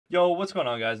Yo, what's going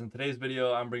on, guys? In today's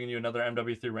video, I'm bringing you another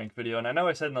MW3 rank video, and I know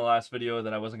I said in the last video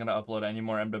that I wasn't going to upload any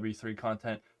more MW3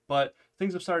 content, but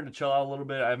things have started to chill out a little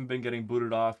bit. I haven't been getting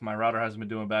booted off. My router hasn't been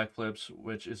doing backflips,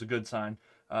 which is a good sign.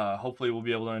 Hopefully, we'll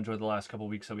be able to enjoy the last couple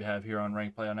weeks that we have here on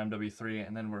rank play on MW3,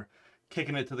 and then we're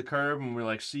kicking it to the curb, and we're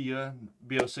like, see ya,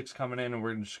 BO6 coming in, and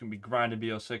we're just going to be grinding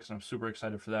BO6, and I'm super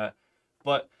excited for that.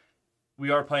 But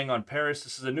we are playing on Paris.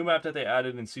 This is a new map that they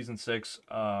added in Season 6.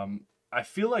 I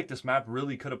feel like this map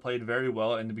really could have played very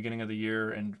well in the beginning of the year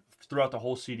and throughout the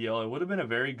whole CDL. It would have been a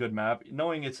very good map.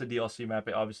 Knowing it's a DLC map,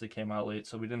 it obviously came out late,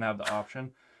 so we didn't have the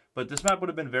option. But this map would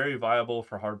have been very viable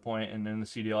for Hardpoint, and in the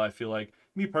CDL, I feel like,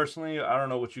 me personally, I don't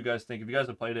know what you guys think. If you guys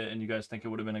have played it and you guys think it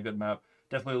would have been a good map,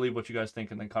 definitely leave what you guys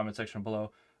think in the comment section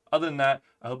below. Other than that,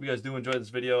 I hope you guys do enjoy this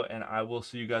video, and I will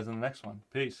see you guys in the next one.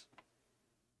 Peace.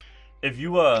 If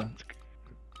you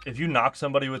knock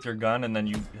somebody with your gun and then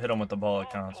you hit them with the ball, it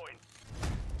counts.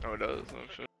 Oh, it does. Oh,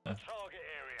 shit. Yeah.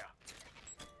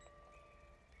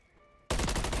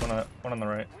 One on the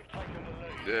right.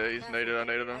 Yeah, he's naded. I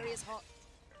naded him.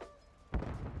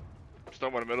 Still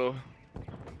in the middle.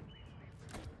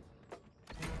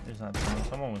 He's not doing it.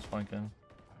 Someone was flanking.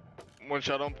 One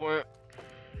shot on point.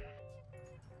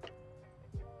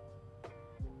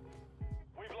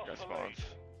 Got spawns.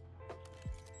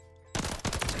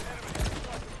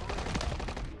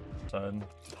 Side.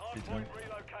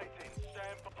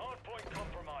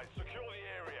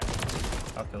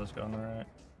 Okay, let's go on the right.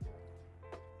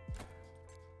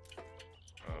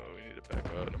 Oh, we need to back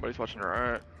up. Nobody's watching the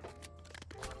right.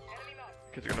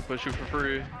 Kids are gonna push you for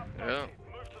free. Yeah.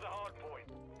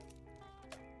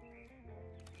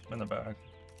 I'm in the back.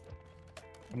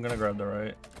 I'm gonna grab the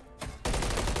right.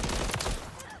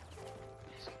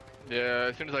 Yeah,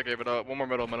 as soon as I gave it up. One more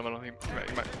middle. He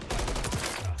might.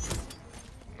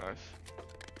 Nice.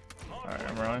 Alright,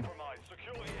 I'm rolling.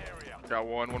 Got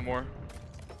one more.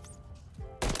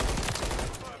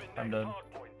 I'm dead.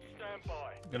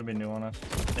 Gonna be new on us.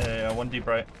 Yeah, one deep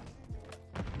right.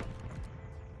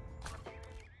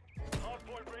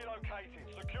 Hardpoint relocating.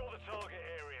 Secure the target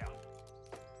area.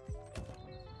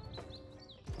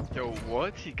 Yo,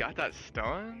 what? He got that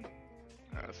stun?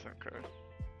 That's okay.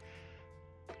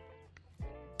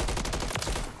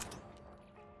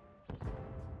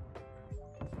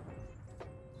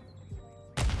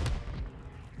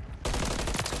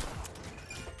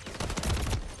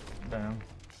 Damn.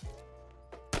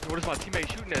 What is my teammate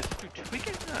shooting at? Dude,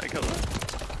 tweaking? I got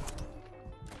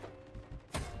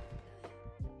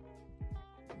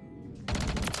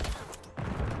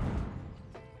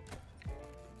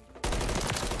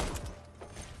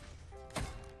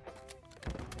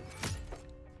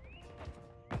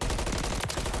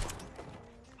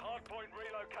Hardpoint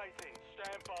relocating.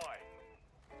 Stand by.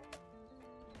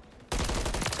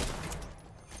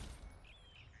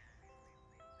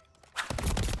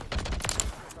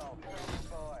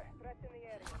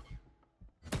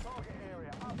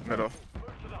 middle. Move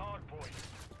to the hardpoint.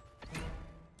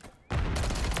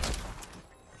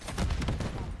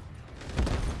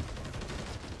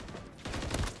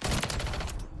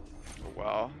 Oh,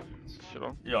 wow. Shit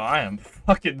on. Yo, I am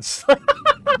fucking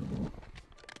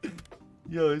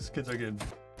Yo, these kids are getting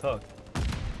tucked.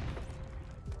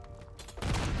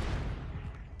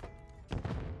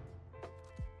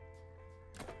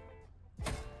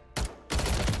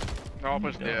 They're all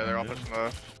pushing. Yeah, they're all pushing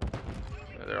left.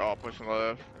 Yeah, they're all pushing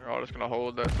left. They're all just gonna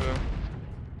hold that too.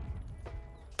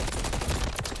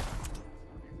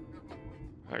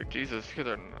 Like Jesus, kids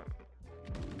are not.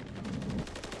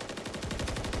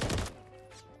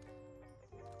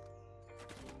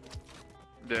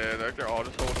 Yeah, they're all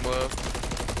just holding left.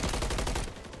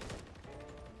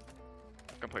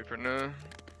 Gonna play for now.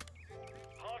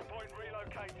 Hardpoint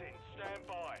relocating. Stand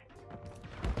by.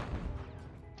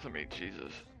 I mean,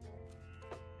 Jesus.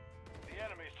 The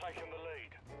enemy's taking the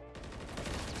lead.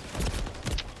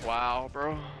 Wow,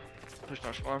 bro. Push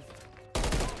no spawn. I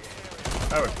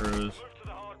have a cruise. Move to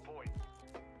the hardpoint.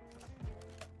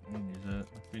 We can use it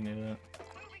if we need it.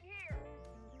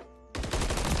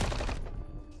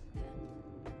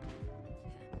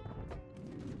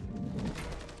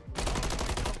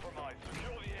 Compromise.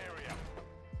 Secure the area.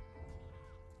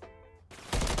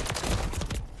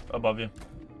 Above you.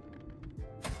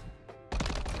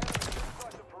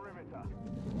 Inside the perimeter.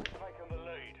 Taking the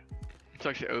lead. It's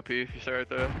actually OP if you stay right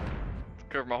there.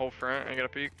 Cover my whole front. I ain't got a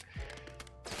peek.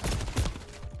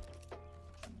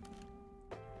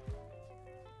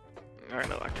 Alright,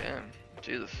 no locked in.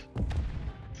 Jesus.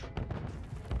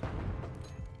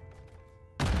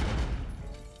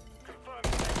 Confirming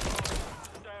next target.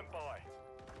 Stand by.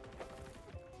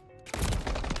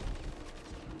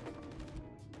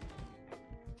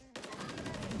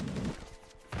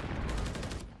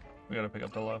 We gotta pick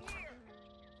up the left.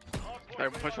 Hey,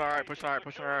 push on right, push on right,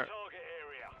 push on right. Target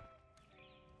area.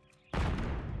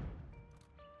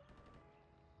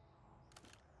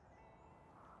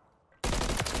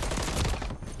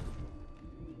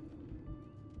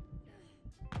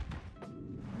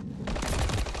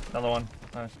 Another one.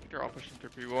 Nice. They're all pushing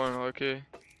through P1, okay.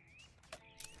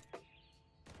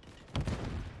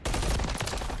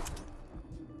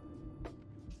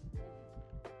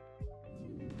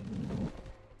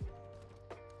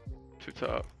 Two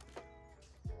top.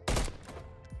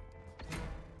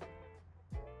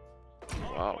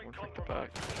 Wow, one from the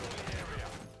back.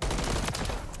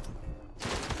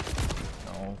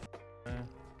 No.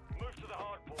 Move to the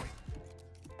hard point.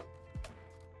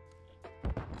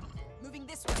 Moving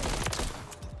this way.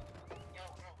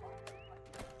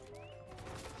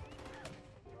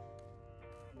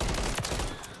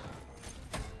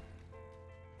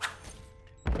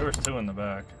 There was two in the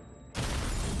back.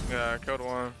 Yeah, I killed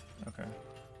one. Okay.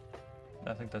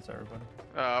 I think that's everybody.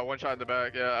 One shot in the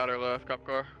back, yeah, outer left, cop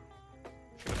car.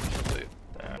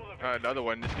 Damn. Another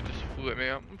one, this kid just flew at me.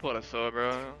 I'm gonna pull that sub,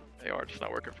 bro. AR just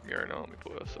not working for me right now. Let me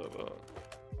pull that sub out.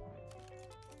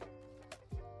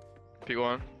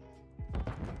 P1.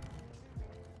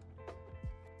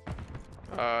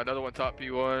 Another one top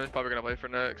P1. Probably gonna play for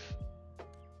next.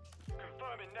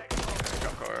 Confirming next. Yeah,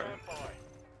 cop car. Stand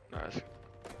by. Nice.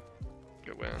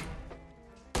 Good win.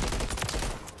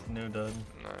 New dud.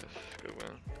 Nice. Good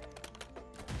win.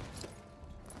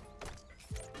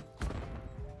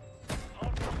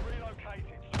 Hard point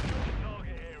relocated. Secure the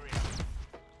target area.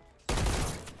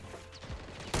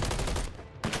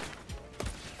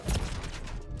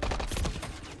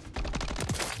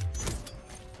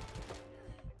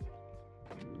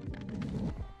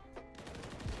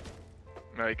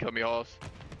 No, he killed me all.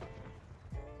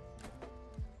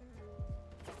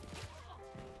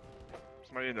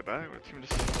 Somebody in the back? What team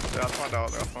just... Yeah, I'll find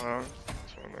out. I'll find out.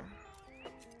 This one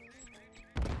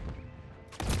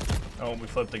though. Oh, we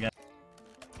flipped again.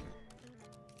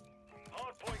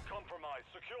 Hard point compromised.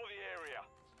 Secure the area.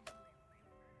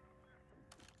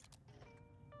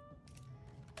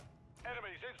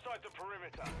 Enemies inside the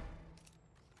perimeter.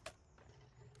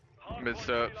 Hard Mid point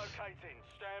steps. relocating.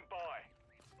 Stand by.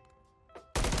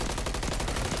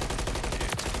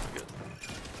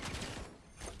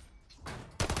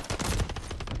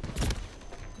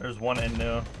 There's one in new.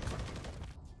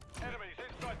 Enemies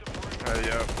inside the perimeter.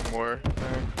 Yeah, one more.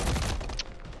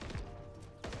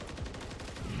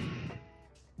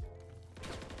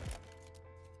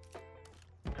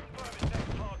 Confirming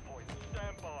next hard point.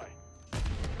 Stand by.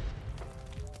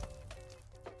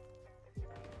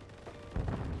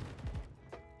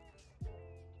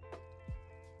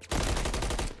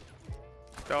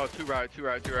 Oh, two right, two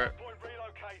right, two right. Hard point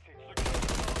relocated. Secure the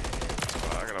target area.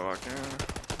 Oh, I gotta walk in.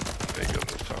 They go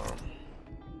this time.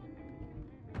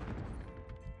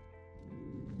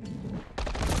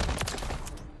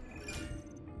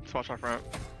 Watch my front.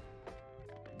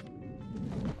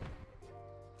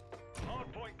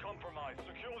 Hard point compromised.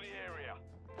 Secure the area.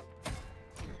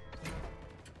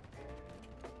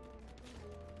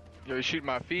 Yo, he's shooting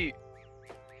my feet.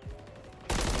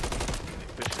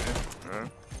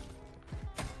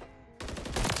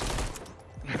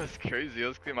 That's crazy. I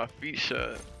was getting my feet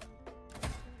shut.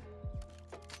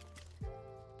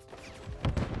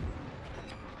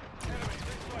 Enemies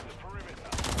inside the perimeter.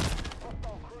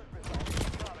 Hostile cruise missile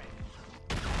incoming.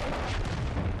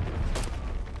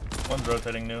 One's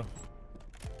rotating new.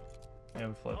 Yeah,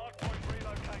 we flipped. Hard point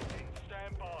relocating.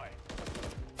 Stand by.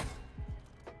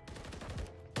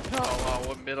 Oh wow,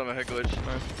 what mid on a head glitch.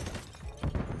 Nice.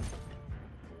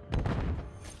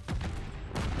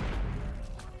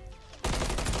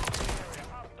 Area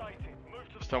updated. Move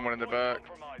to the Someone in the hard point back.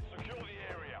 compromised. Secure the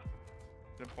area.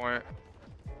 Good point.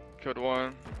 Killed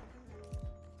one.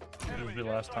 Enemies be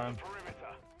last inside time. the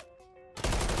perimeter.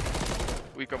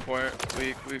 Weak on point.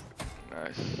 Weak.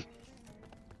 Nice.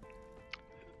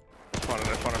 Spawn in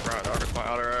front,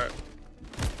 outer right.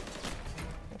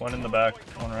 One in the back, Hard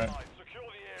point one right. compromised. Secure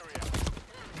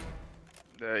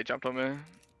the area. Yeah, he jumped on me.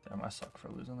 Damn, I suck for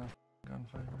losing that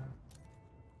gunfight.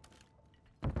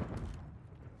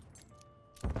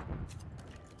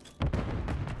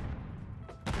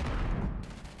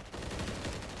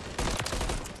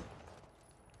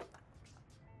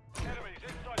 Enemies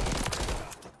inside the perimeter.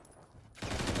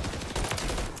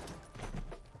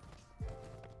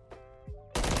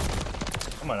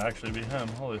 I might actually be him.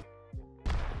 Holy.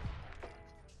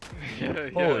 Yeah,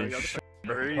 Holy y'all shit.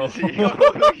 crazy.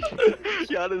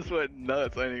 Y'all just went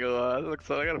nuts, I ain't gonna lie. Look,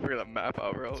 so I gotta figure that map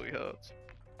out, bro. Holy hell.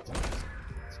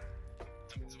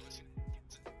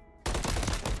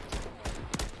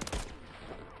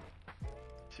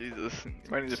 Jesus, you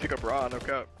might need to pick up Raw, no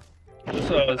cap.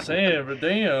 That's what I was saying, but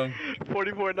damn.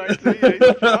 44-19, yeah,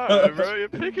 he's fine, bro. You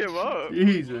pick him up.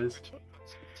 Jesus.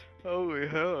 Holy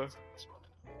hell.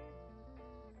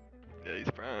 Yeah,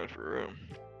 he's prime for real.